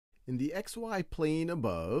In the xy plane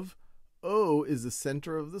above, O is the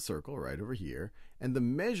center of the circle right over here, and the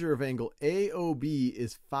measure of angle AOB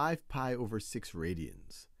is 5 pi over 6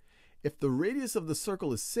 radians. If the radius of the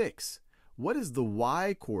circle is 6, what is the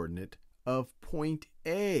y-coordinate of point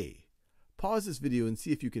A? Pause this video and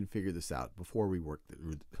see if you can figure this out before we work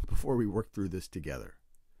through this together.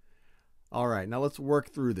 All right, now let's work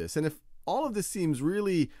through this. And if all of this seems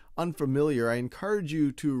really unfamiliar, I encourage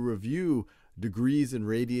you to review degrees and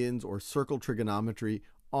radians or circle trigonometry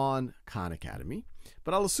on Khan Academy.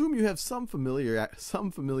 But I'll assume you have some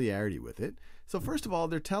familiarity with it. So first of all,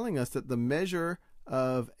 they're telling us that the measure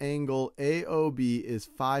of angle AOB is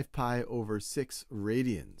 5 pi over 6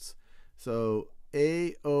 radians. So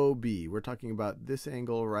AOB, we're talking about this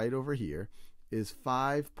angle right over here, is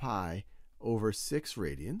 5 pi over 6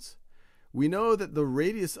 radians. We know that the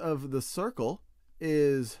radius of the circle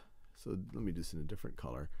is, so let me do this in a different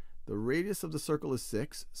color. The radius of the circle is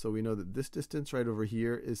 6, so we know that this distance right over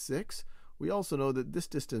here is 6. We also know that this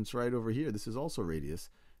distance right over here, this is also radius,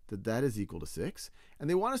 that is equal to 6. And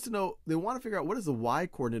they want us to know, they want to figure out what is the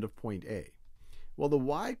y-coordinate of point A. Well, the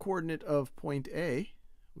y-coordinate of point A,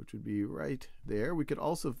 which would be right there, we could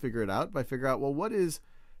also figure it out by figuring out, well, what is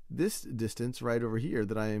this distance right over here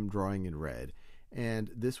that I am drawing in red?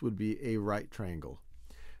 And this would be a right triangle.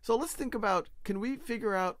 So let's think about, can we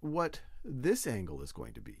figure out what this angle is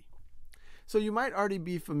going to be? So you might already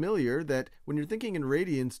be familiar that when you're thinking in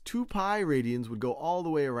radians, 2 pi radians would go all the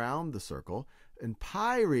way around the circle, and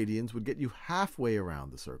pi radians would get you halfway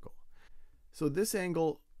around the circle. So this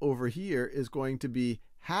angle over here is going to be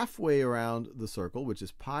halfway around the circle, which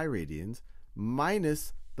is pi radians,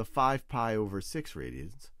 minus the 5 pi over 6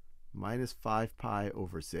 radians, minus 5 pi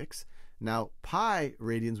over 6. Now, pi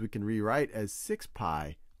radians we can rewrite as 6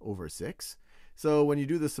 pi over 6. So when you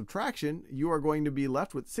do the subtraction, you are going to be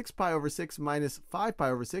left with 6 pi over 6 minus 5 pi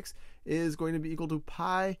over 6 is going to be equal to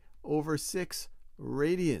pi over 6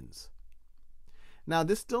 radians. Now,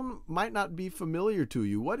 this still might not be familiar to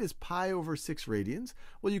you. What is pi over 6 radians?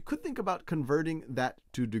 Well, you could think about converting that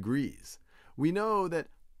to degrees. We know that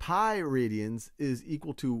pi radians is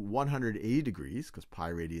equal to 180 degrees, because pi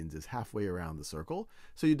radians is halfway around the circle.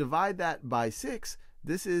 So you divide that by 6.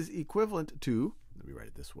 This is equivalent to, let me write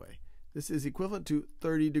it this way, this is equivalent to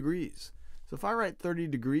 30 degrees. So if I write 30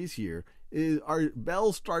 degrees here, are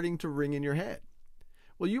bells starting to ring in your head?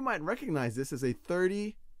 Well, you might recognize this as a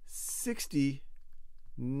 30, 60,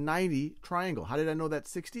 90 triangle. How did I know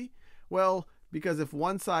that's 60? Well, because if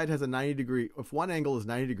one side has a 90 degree, if one angle is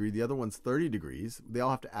 90 degrees, the other one's 30 degrees, they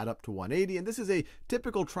all have to add up to 180. And this is a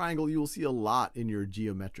typical triangle you will see a lot in your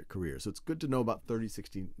geometric career. So it's good to know about 30,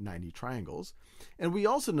 60, 90 triangles. And we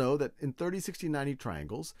also know that in 30, 60, 90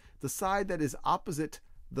 triangles, the side that is opposite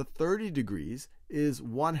the 30 degrees is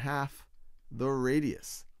 1/2 the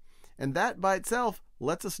radius. And that by itself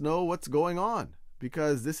lets us know what's going on,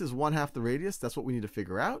 because this is 1/2 the radius. That's what we need to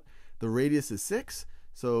figure out. The radius is 6,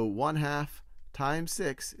 so 1/2 times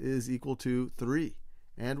 6 is equal to 3.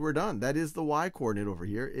 And we're done. That is the y-coordinate over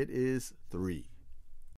here. It is 3.